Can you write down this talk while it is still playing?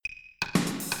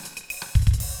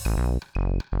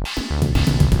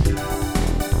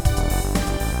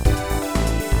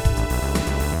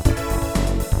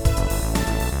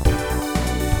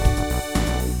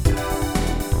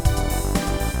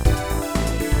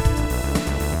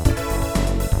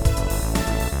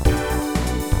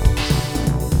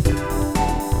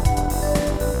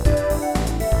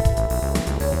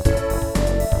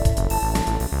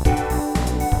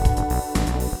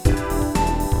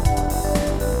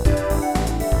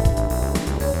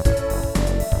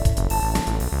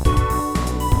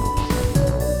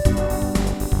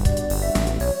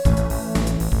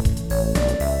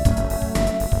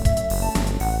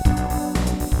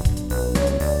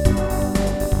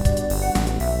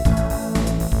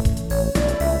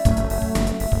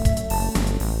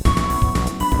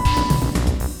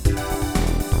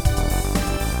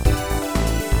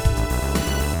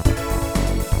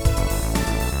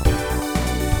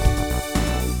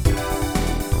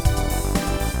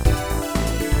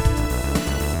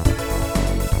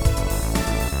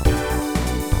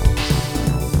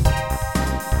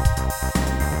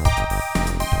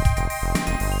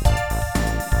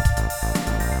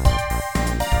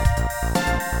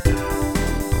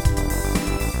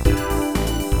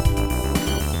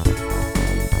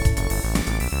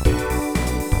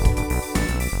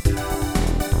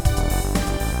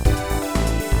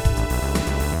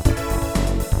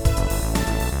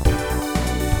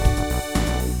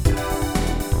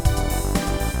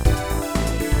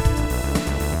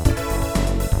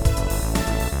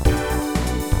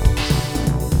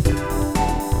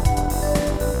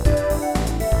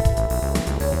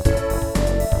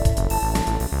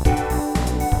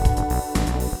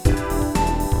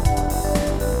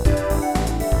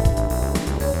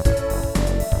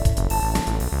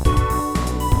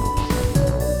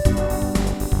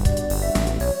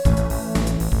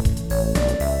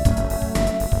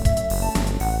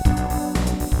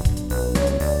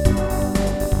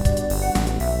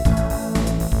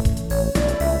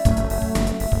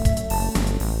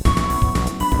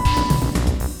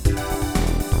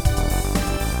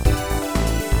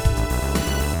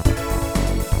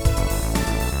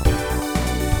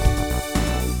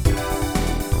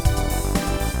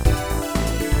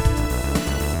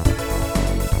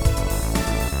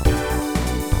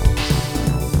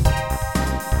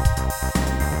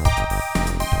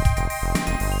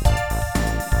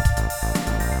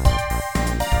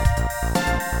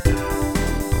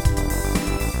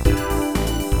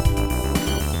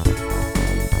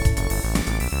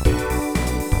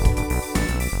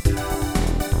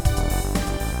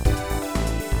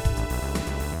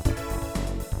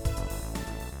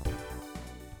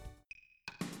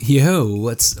Yo,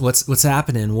 what's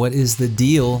happening? What is the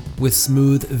deal with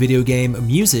smooth video game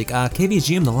music?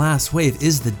 KVGM The Last Wave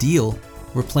is the deal.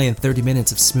 We're playing 30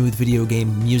 minutes of smooth video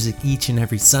game music each and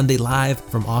every Sunday live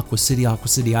from Aqua City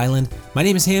Island. My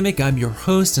name is Hammock, I'm your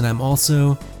host, and I'm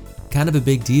also kind of a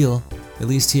big deal, at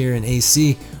least here in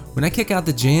AC. When I kick out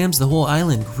the jams, the whole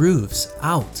island grooves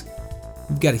out.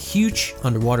 We've got a huge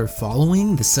underwater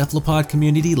following. The cephalopod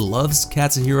community loves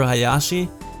Katsuhiro Hayashi.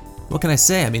 What can I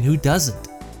say? I mean, who doesn't?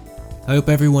 I hope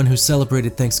everyone who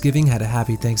celebrated Thanksgiving had a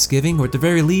happy Thanksgiving, or at the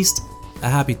very least, a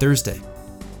happy Thursday.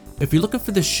 If you're looking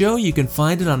for the show, you can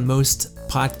find it on most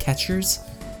podcatchers.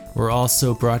 We're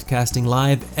also broadcasting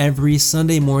live every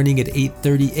Sunday morning at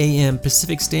 8:30 a.m.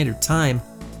 Pacific Standard Time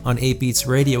on 8Beats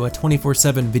Radio, a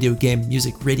 24/7 video game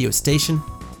music radio station.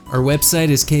 Our website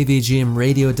is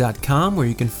kvgmradio.com, where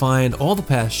you can find all the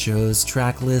past shows,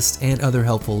 track lists, and other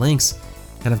helpful links.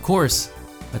 And of course,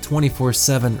 a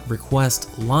 24/7 request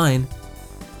line.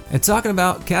 And talking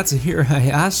about Katsuhiro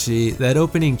Hayashi, that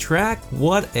opening track,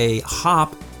 what a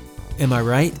hop. Am I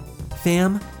right,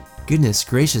 fam? Goodness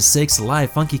gracious sakes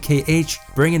alive, Funky KH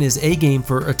bringing his A game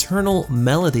for Eternal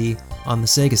Melody on the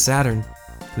Sega Saturn.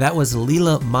 That was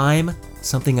Leela Mime,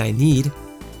 Something I Need.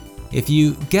 If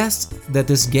you guessed that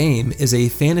this game is a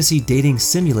fantasy dating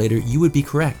simulator, you would be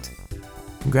correct.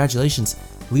 Congratulations.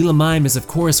 Leela Mime is of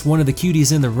course one of the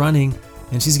cuties in the running,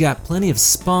 and she's got plenty of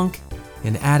spunk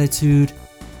and attitude,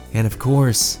 and of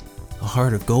course, a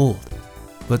heart of gold.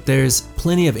 But there's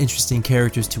plenty of interesting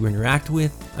characters to interact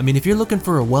with. I mean, if you're looking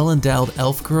for a well-endowed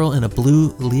elf girl in a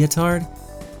blue leotard,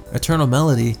 Eternal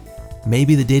Melody may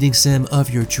be the dating sim of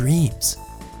your dreams.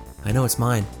 I know it's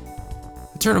mine.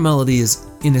 Eternal Melody is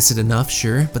innocent enough,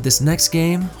 sure, but this next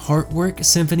game, Heartwork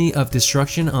Symphony of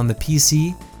Destruction on the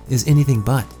PC, is anything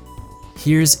but.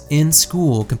 Here's In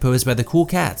School, composed by the Cool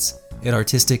Cats at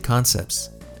Artistic Concepts.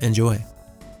 Enjoy.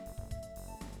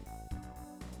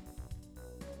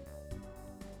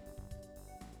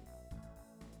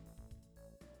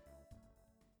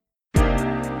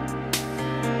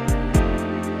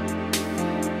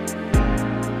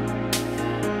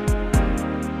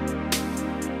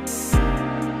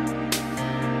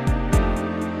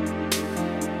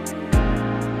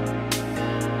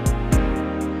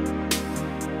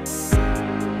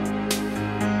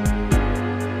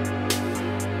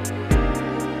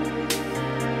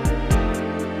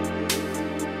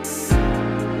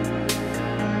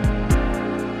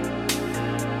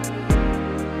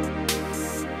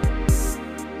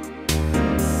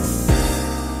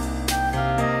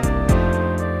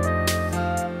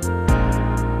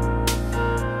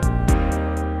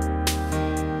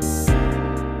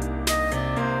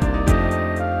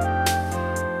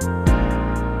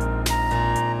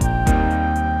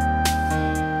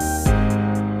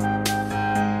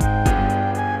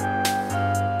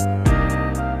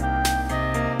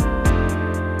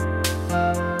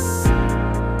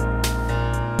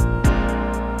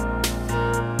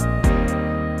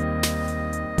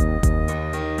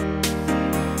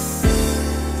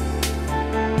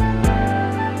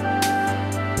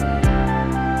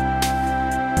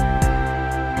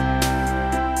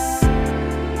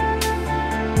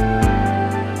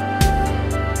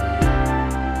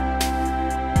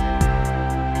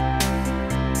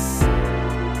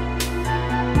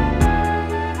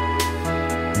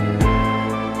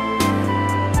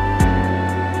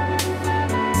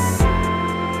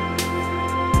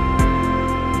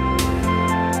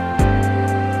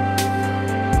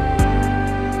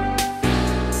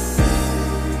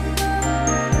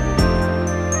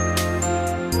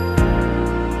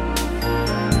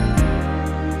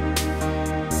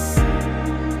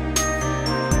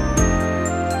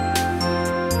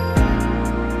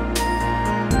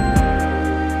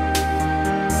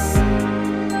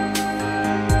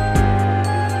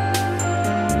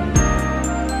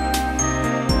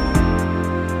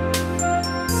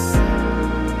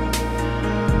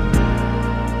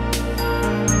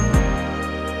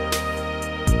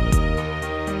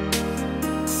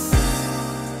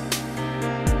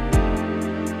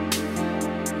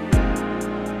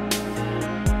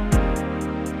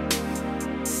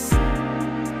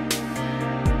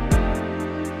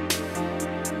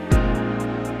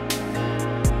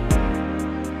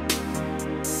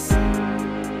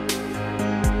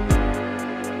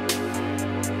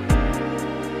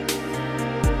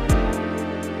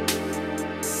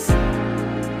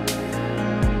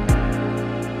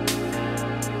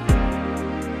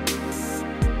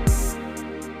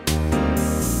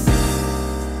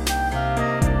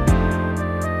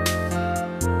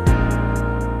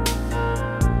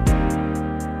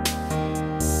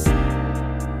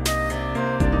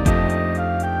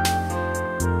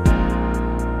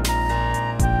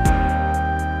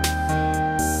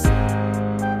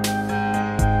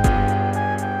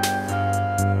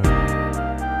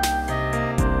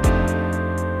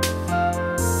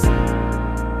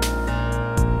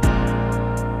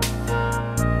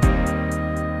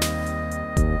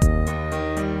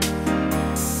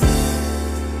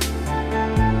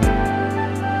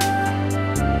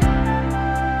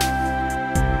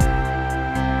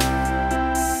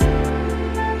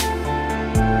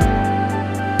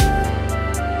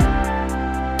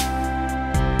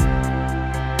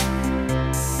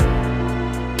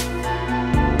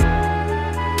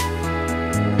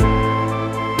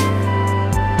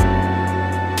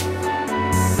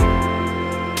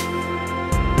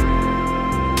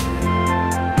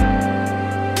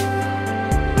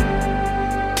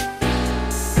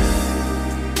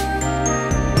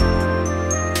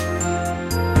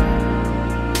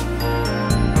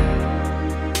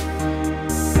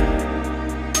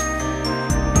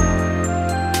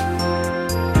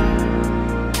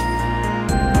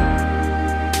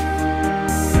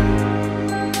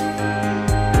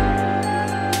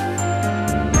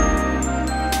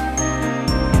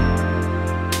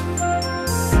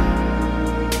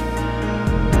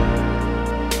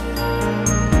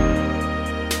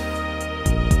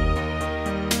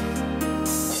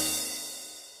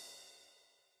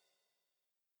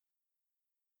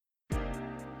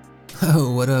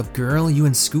 Oh, what up, girl? You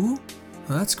in school?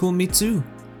 Oh, that's cool, me too.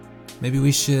 Maybe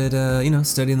we should,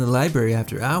 study in the library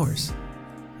after hours.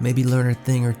 Maybe learn a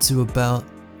thing or two about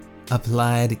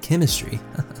applied chemistry.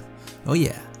 Oh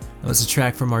yeah, that was a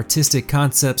track from Artistic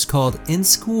Concepts called In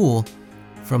School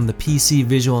from the PC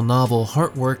visual novel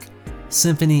Heartwork,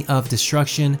 Symphony of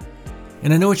Destruction.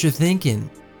 And I know what you're thinking,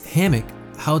 Hammock,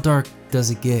 how dark does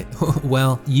it get?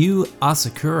 Well, Yu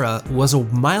Asakura was a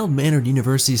mild-mannered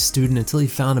university student until he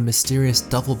found a mysterious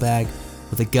duffel bag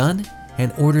with a gun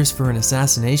and orders for an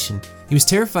assassination. He was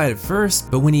terrified at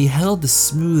first, but when he held the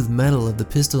smooth metal of the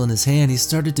pistol in his hand, he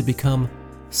started to become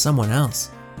someone else.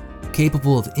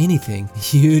 Capable of anything,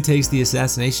 Yu takes the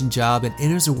assassination job and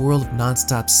enters a world of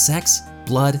non-stop sex,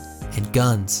 blood, and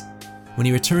guns. When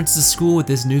he returns to school with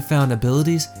his newfound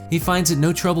abilities, he finds it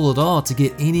no trouble at all to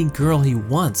get any girl he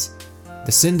wants.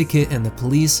 The syndicate and the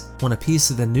police want a piece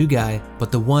of the new guy,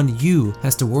 but the one Yu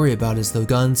has to worry about is the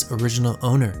gun's original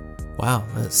owner. Wow,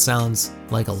 that sounds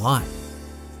like a lot.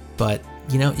 But,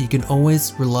 you can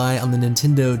always rely on the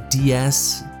Nintendo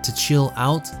DS to chill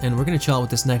out, and we're gonna chill out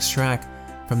with this next track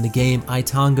from the game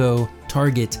iTango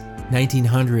Target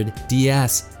 1900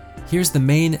 DS. Here's the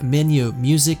main menu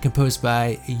music composed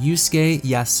by Yusuke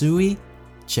Yasui.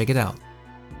 Check it out.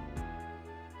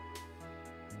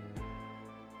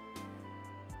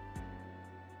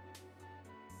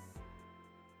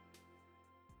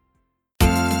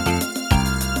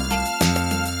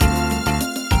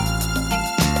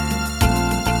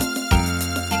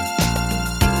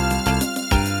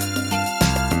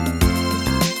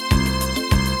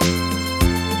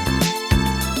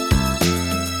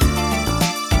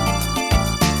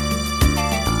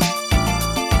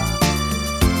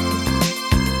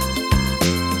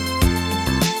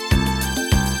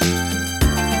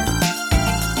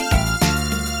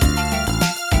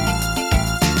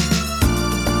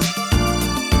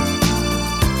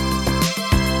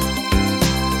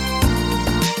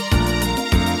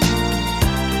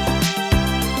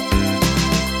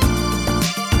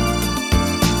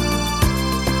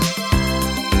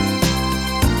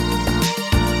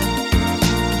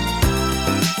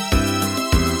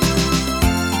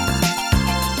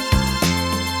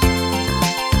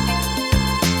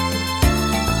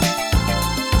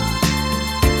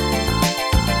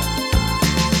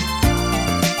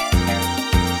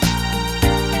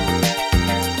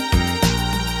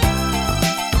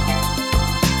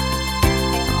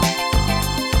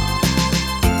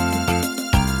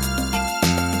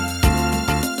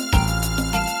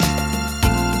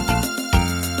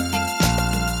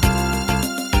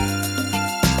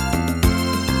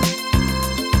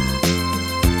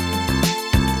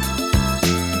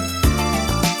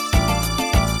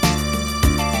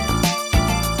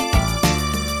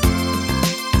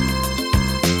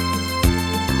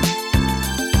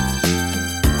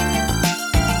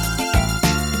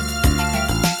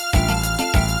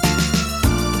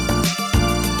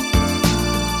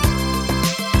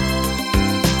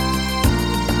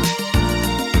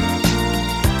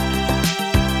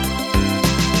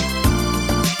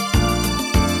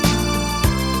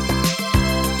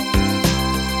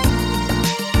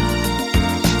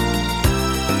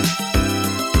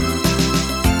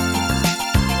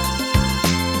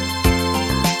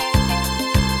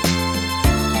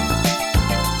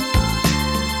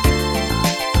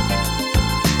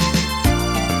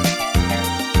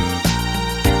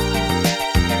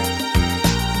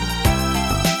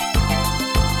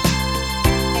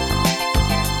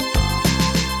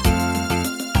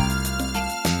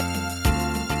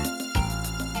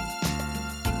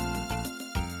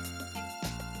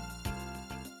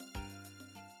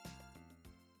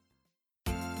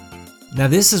 Now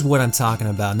this is what I'm talking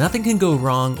about. Nothing can go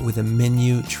wrong with a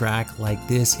menu track like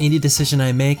this. Any decision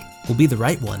I make will be the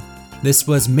right one. This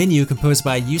was Menu, composed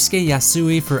by Yusuke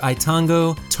Yasui for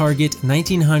iTango Target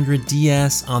 1900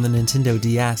 DS on the Nintendo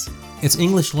DS. It's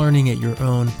English learning at your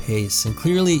own pace, and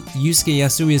clearly Yusuke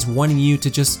Yasui is wanting you to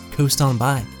just coast on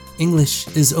by. English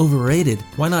is overrated.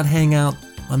 Why not hang out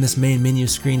on this main menu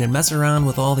screen and mess around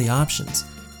with all the options?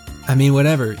 I mean,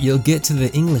 whatever, you'll get to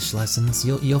the English lessons,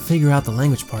 you'll figure out the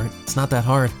language part. It's not that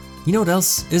hard. You know what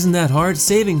else isn't that hard?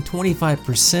 Saving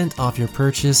 25% off your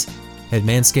purchase at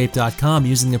manscaped.com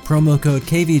using the promo code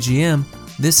KVGM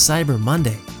this Cyber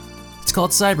Monday. It's called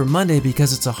Cyber Monday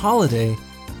because it's a holiday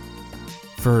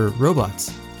for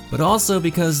robots, but also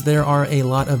because there are a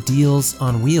lot of deals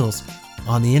on wheels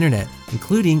on the internet,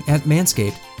 including at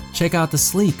Manscaped. Check out the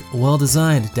sleek,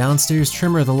 well-designed downstairs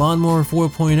trimmer, the Lawnmower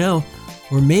 4.0,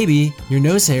 or maybe your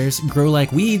nose hairs grow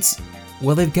like weeds.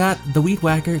 Well, they've got the Weed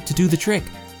Whacker to do the trick,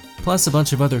 plus a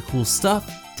bunch of other cool stuff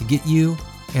to get you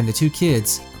and the two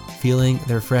kids feeling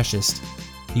their freshest.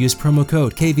 Use promo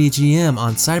code KVGM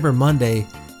on Cyber Monday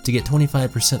to get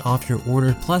 25% off your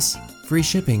order plus free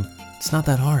shipping. It's not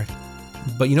that hard.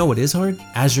 But you know what is hard?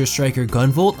 Azure Striker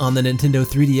Gunvolt on the Nintendo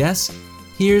 3DS.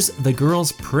 Here's The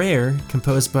Girl's Prayer,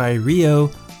 composed by Ryo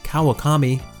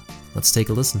Kawakami. Let's take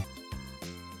a listen.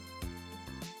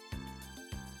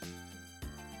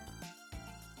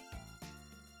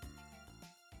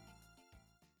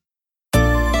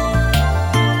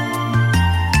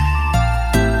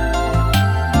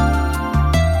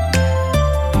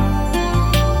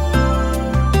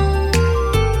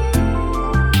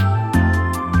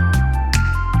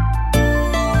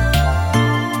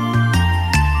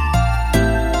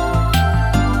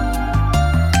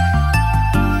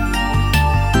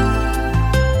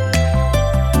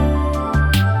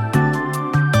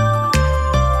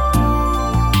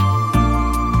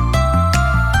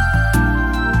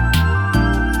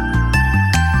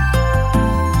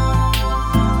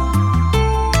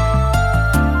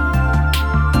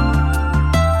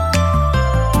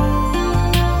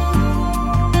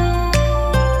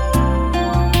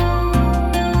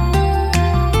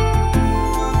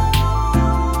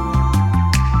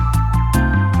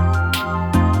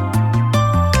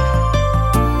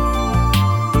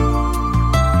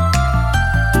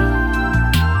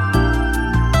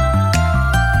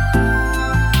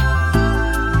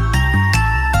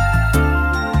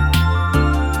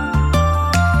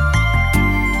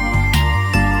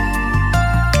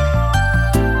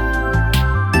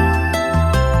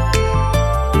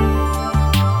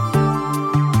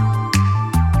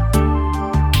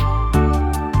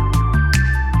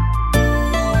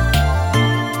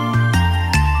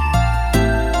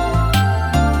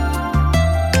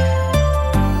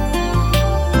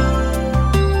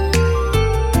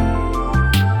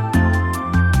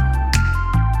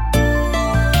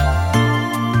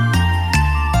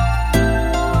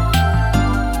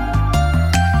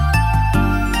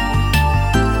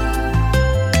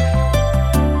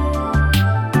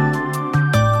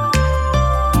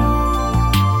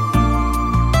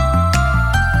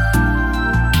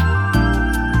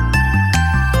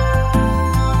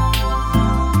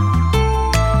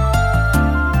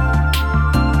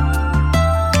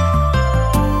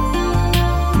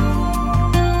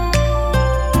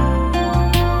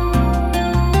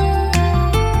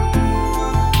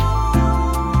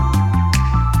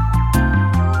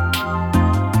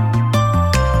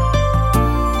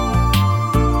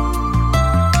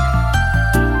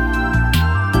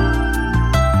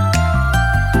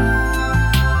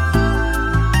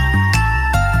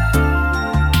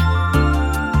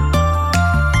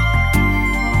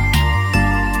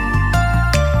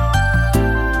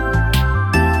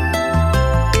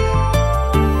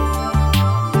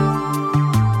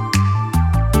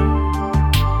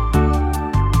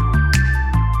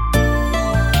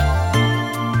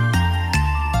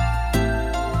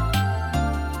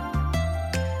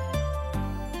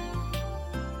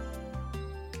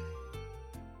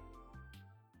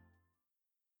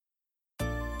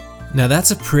 Now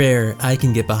that's a prayer I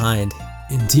can get behind.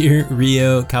 And dear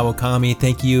Ryo Kawakami,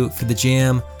 thank you for the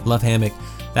jam. Love Hammock.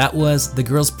 That was The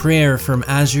Girl's Prayer from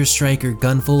Azure Striker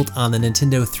Gunvolt on the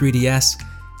Nintendo 3DS.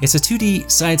 It's a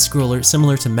 2D side-scroller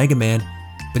similar to Mega Man,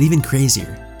 but even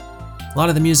crazier. A lot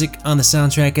of the music on the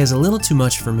soundtrack is a little too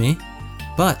much for me,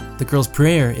 but The Girl's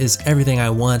Prayer is everything I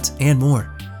want and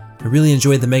more. I really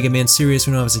enjoyed the Mega Man series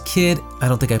when I was a kid. I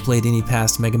don't think I played any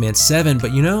past Mega Man 7,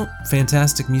 but you know,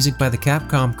 fantastic music by the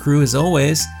Capcom crew as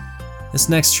always. This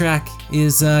next track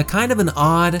is kind of an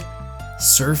odd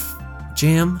surf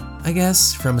jam, I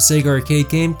guess, from a Sega arcade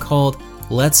game called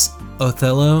Let's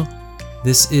Othello.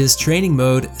 This is Training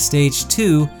Mode Stage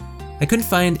 2. I couldn't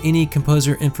find any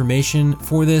composer information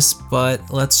for this, but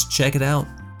let's check it out.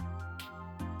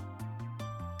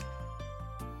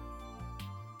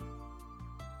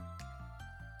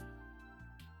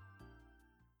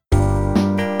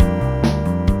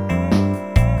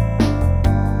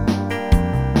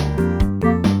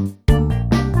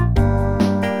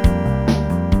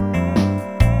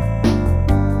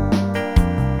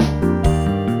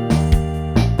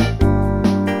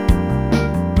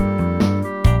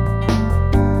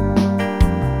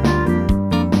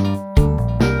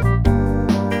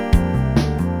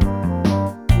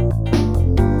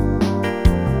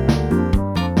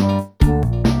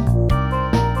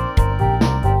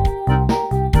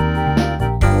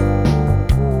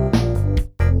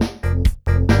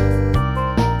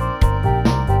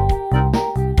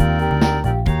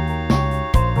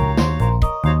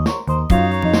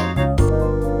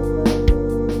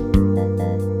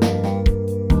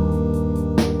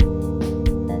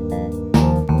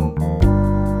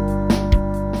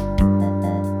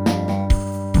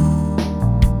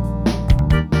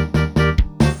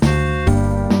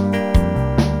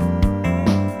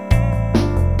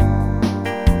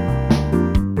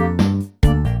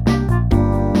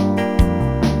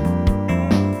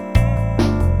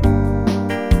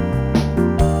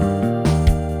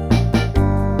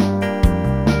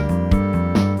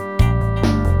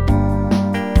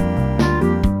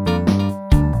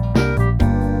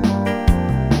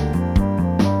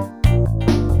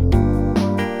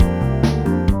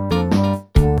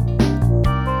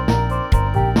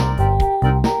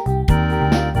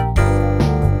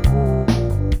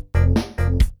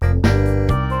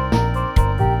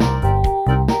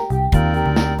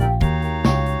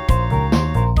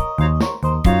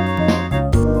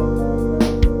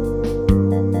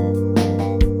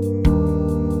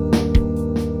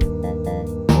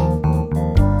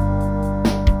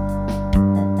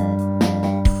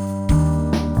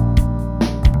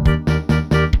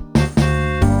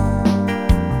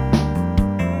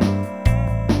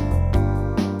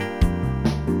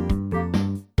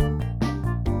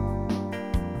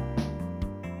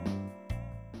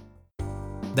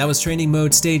 That was Training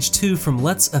Mode Stage 2 from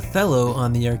Let's Othello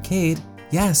on the arcade.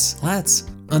 Yes,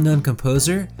 Let's. Unknown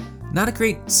composer. Not a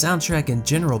great soundtrack in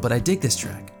general, but I dig this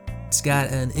track. It's got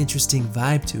an interesting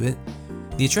vibe to it.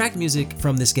 The track music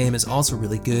from this game is also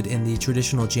really good in the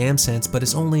traditional jam sense, but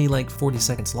it's only like 40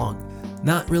 seconds long.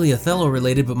 Not really Othello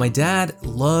related, but my dad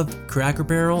loved Cracker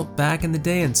Barrel back in the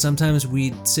day, and sometimes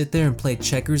we'd sit there and play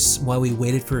checkers while we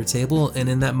waited for a table, and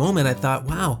in that moment I thought,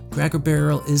 wow, Cracker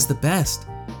Barrel is the best.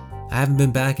 I haven't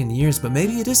been back in years, but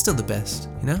maybe it is still the best,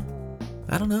 you know?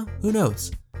 I don't know, who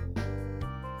knows?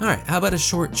 Alright, how about a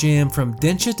short jam from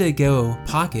Densha de Go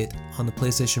Pocket on the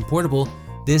PlayStation Portable.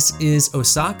 This is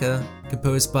Osaka,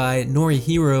 composed by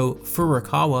Norihiro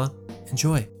Furukawa.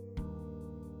 Enjoy.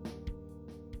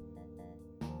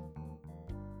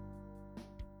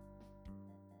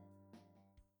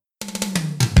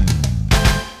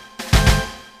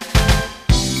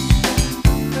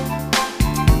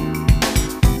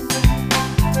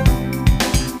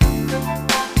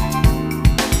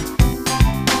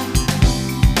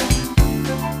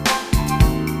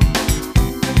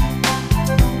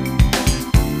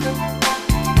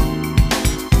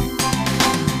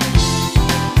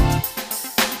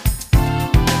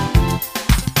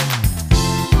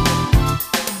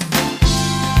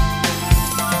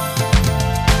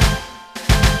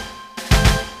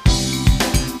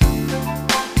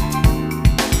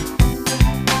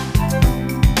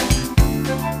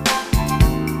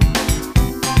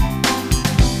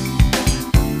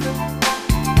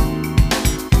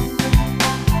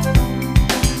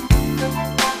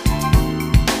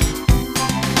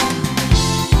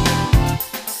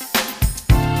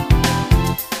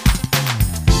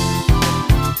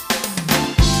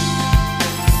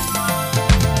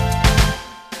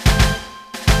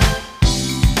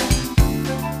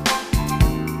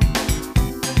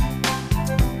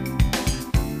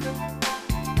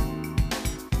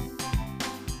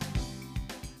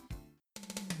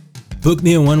 Book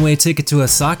me a one-way ticket to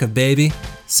Osaka, baby.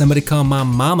 Somebody call my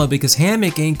mama because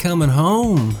Hammock ain't coming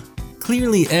home.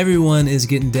 Clearly everyone is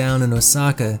getting down in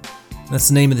Osaka. That's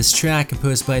the name of this track,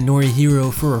 composed by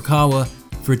Norihiro Furukawa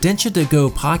for Densha de Go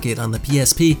Pocket on the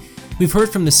PSP. We've heard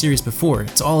from this series before.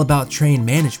 It's all about train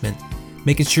management,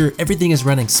 making sure everything is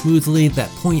running smoothly, that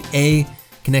point A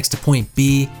connects to point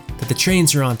B, that the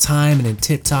trains are on time and in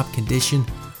tip-top condition,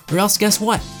 or else guess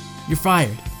what? You're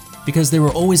fired. Because there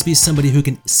will always be somebody who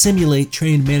can simulate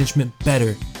train management better,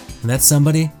 and that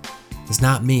somebody is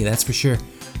not me, that's for sure.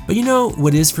 But you know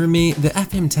what is for me? The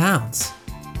FM Towns.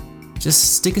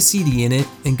 Just stick a CD in it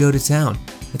and go to town.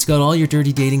 It's got all your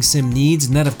dirty dating sim needs,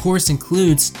 and that of course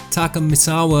includes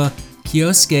Takamisawa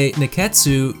Kyosuke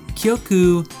Neketsu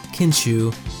Kyoku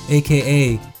Kinshu,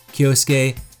 aka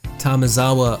Kyosuke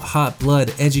Tamazawa Hot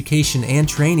Blood Education and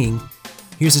Training.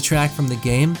 Here's a track from the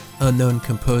game, unknown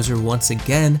composer once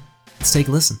again. Let's take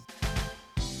a listen.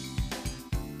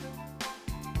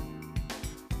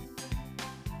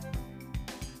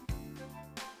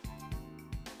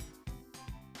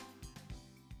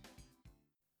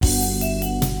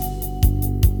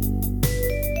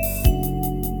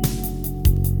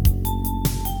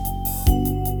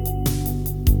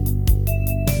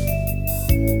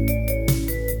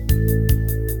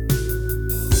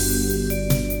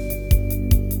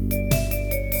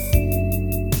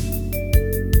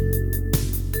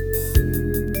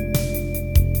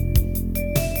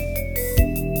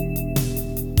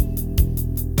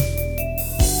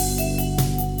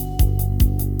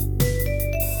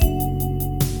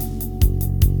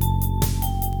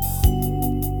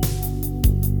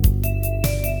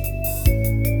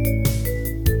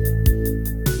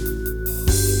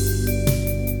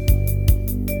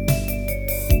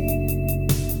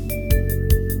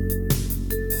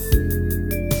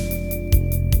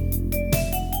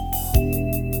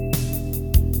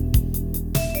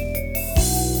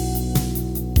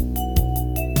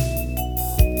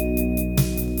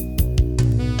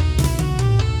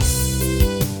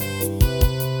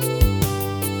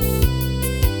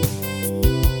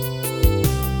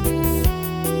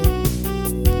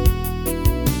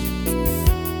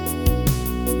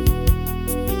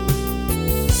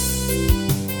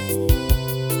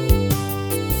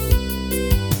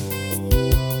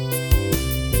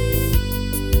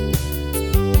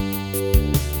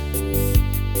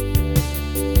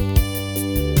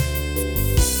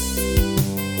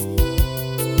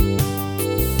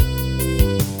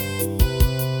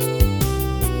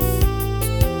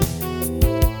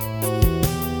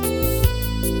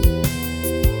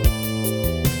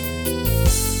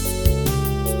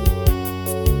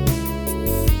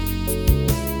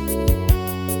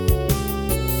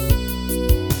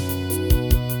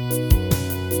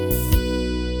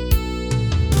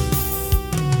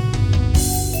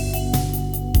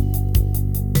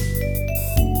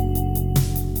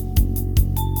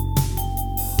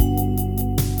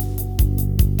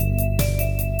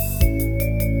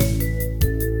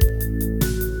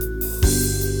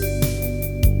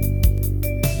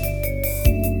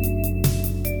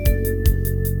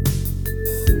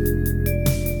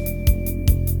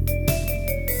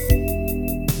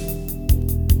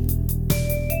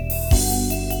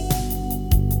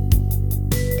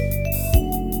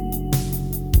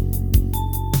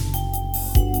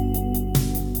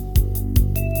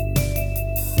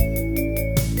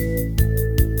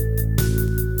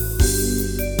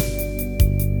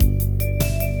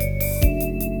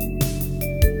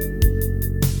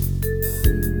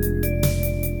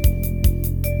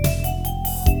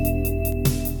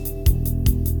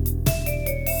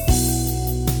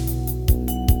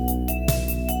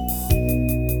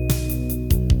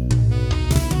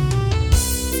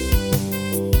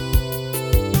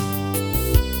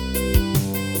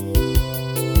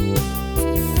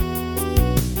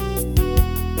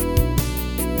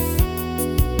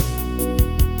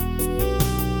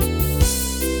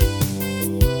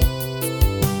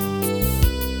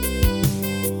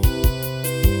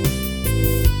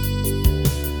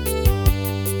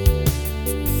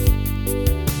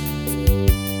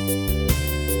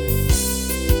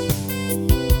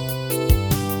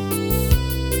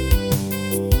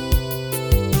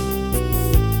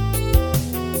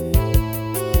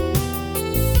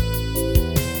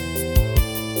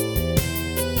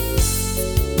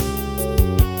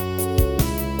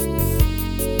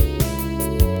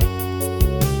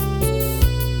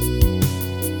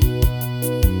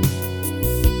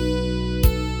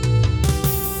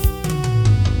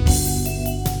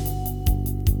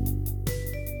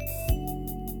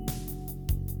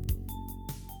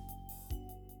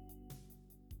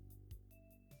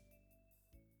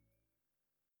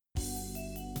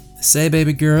 Say,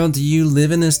 baby girl, do you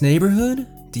live in this neighborhood?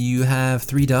 Do you have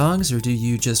 3 dogs, or do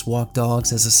you just walk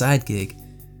dogs as a side gig?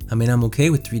 I mean, I'm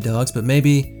okay with 3 dogs, but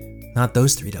maybe not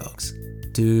those 3 dogs.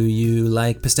 Do you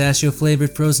like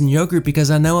pistachio-flavored frozen yogurt?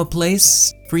 Because I know a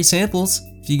place. Free samples,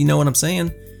 if you know what I'm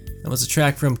saying. That was a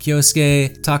track from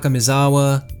Kyosuke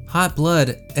Takamizawa. Hot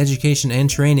Blood, Education and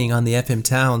Training on the FM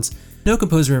Towns. No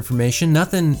composer information,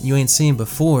 nothing you ain't seen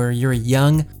before. You're a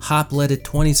young, hot-blooded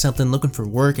 20-something looking for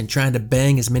work and trying to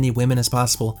bang as many women as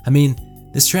possible. I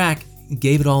mean, this track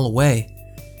gave it all away.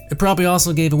 It probably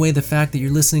also gave away the fact that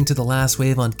you're listening to The Last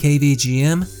Wave on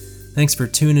KVGM. Thanks for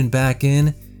tuning back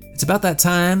in. It's about that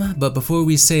time, but before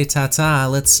we say ta-ta,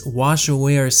 let's wash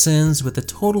away our sins with a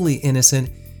totally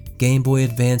innocent Game Boy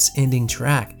Advance ending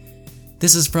track.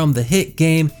 This is from the hit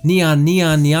game Neon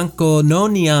Neon Nyanko no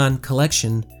Neon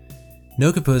Collection.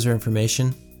 No composer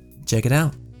information. Check it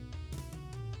out.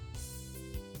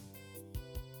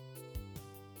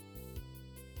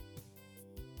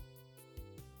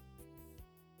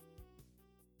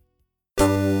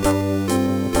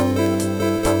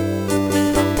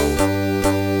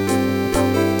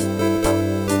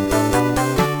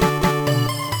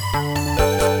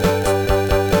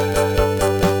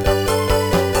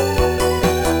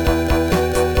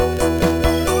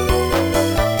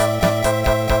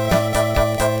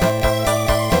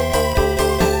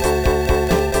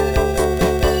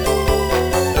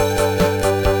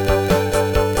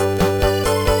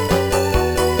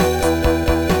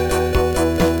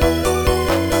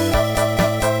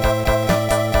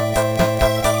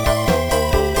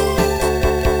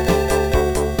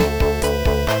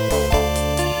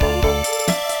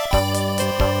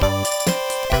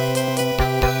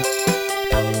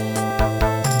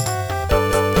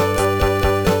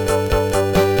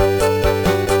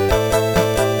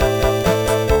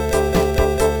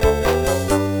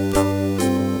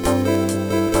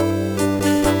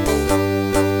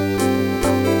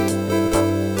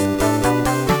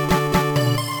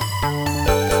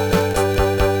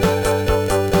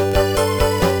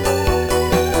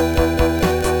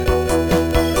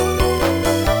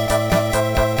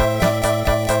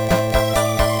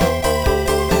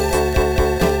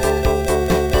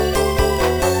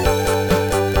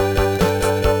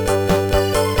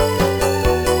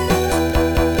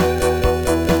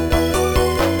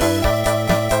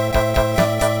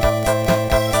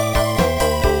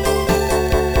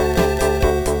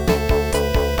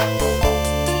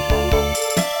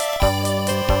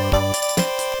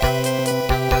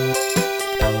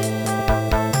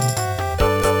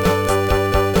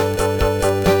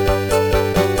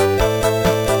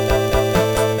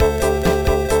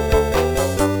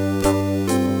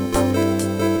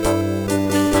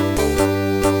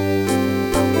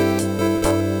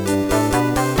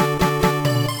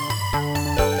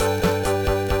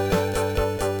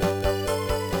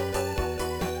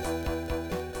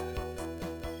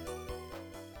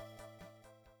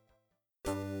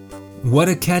 What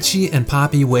a catchy and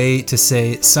poppy way to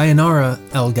say sayonara,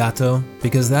 El Gato,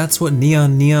 because that's what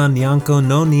Neon Neon Nyanko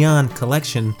no Neon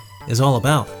Collection is all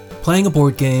about. Playing a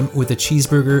board game with a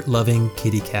cheeseburger-loving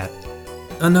kitty cat.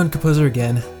 Unknown composer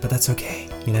again, but that's okay,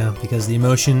 you know, because the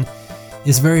emotion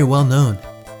is very well known.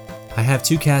 I have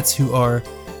 2 cats who are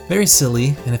very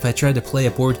silly, and if I tried to play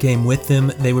a board game with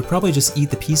them, they would probably just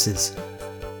eat the pieces.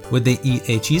 Would they eat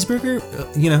a cheeseburger?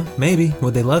 You know, maybe.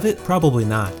 Would they love it? Probably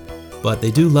not. But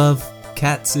they do love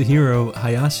Katsuhiro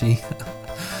Hayashi.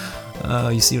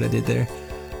 You see what I did there?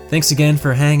 Thanks again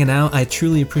for hanging out. I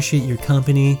truly appreciate your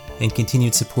company and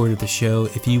continued support of the show.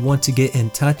 If you want to get in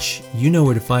touch, you know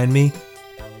where to find me.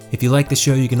 If you like the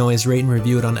show, you can always rate and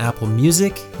review it on Apple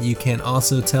Music. You can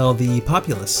also tell the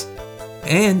populace.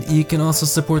 And you can also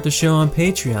support the show on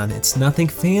Patreon. It's nothing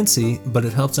fancy, but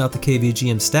it helps out the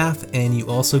KVGM staff, and you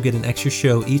also get an extra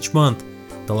show each month,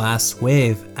 The Last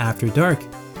Wave After Dark,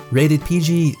 rated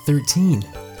PG-13.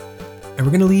 And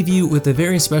we're going to leave you with a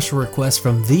very special request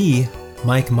from the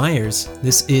Mike Myers.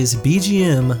 This is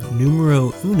BGM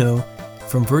numero uno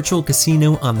from Virtual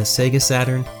Casino on the Sega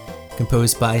Saturn,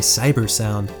 composed by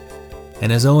Cybersound.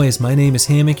 And as always, my name is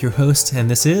Hammock, your host, and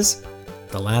this is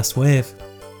The Last Wave.